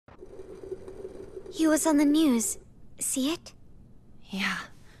He was on the news. See it? Yeah.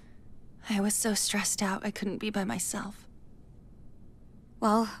 I was so stressed out I couldn't be by myself.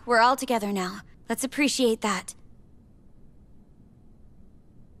 Well, we're all together now. Let's appreciate that.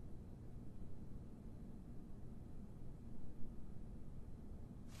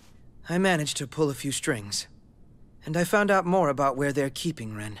 I managed to pull a few strings. And I found out more about where they're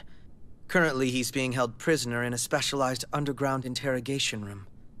keeping Ren. Currently, he's being held prisoner in a specialized underground interrogation room.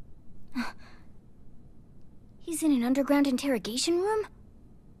 He's in an underground interrogation room?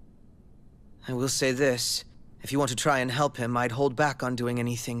 I will say this. If you want to try and help him, I'd hold back on doing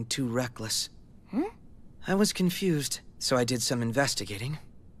anything too reckless. I was confused, so I did some investigating.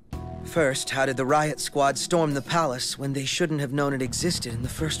 First, how did the riot squad storm the palace when they shouldn't have known it existed in the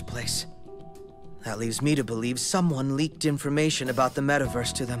first place? That leaves me to believe someone leaked information about the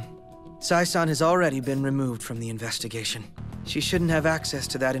metaverse to them. Sai-san has already been removed from the investigation. She shouldn't have access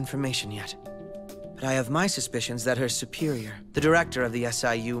to that information yet. But I have my suspicions that her superior, the director of the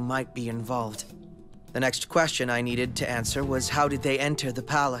SIU, might be involved. The next question I needed to answer was how did they enter the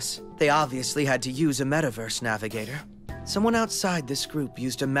palace? They obviously had to use a metaverse navigator. Someone outside this group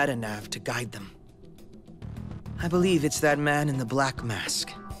used a metanav to guide them. I believe it's that man in the black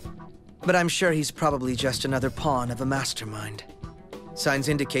mask. But I'm sure he's probably just another pawn of a mastermind. Signs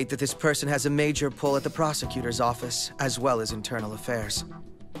indicate that this person has a major pull at the prosecutor's office, as well as internal affairs.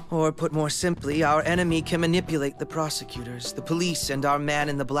 Or put more simply, our enemy can manipulate the prosecutors, the police, and our man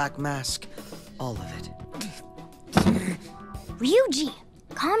in the black mask. All of it. Ryuji,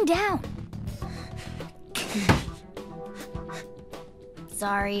 calm down.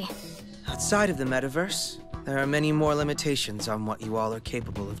 Sorry. Outside of the metaverse, there are many more limitations on what you all are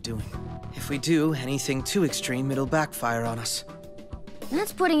capable of doing. If we do anything too extreme, it'll backfire on us.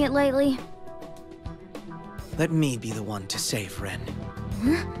 That's putting it lightly. Let me be the one to save Ren.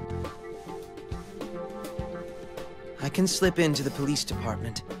 Huh? I can slip into the police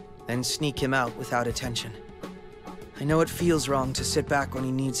department, then sneak him out without attention. I know it feels wrong to sit back when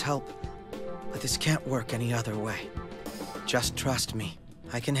he needs help, but this can't work any other way. Just trust me.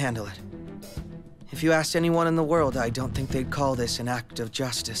 I can handle it. If you asked anyone in the world, I don't think they'd call this an act of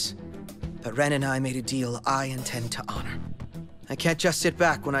justice. But Ren and I made a deal I intend to honor. I can't just sit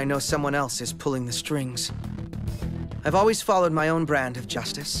back when I know someone else is pulling the strings. I've always followed my own brand of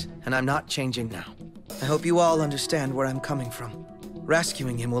justice, and I'm not changing now. I hope you all understand where I'm coming from.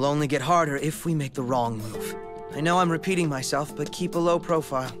 Rescuing him will only get harder if we make the wrong move. I know I'm repeating myself, but keep a low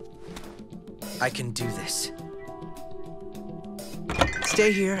profile. I can do this.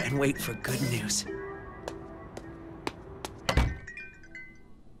 Stay here and wait for good news.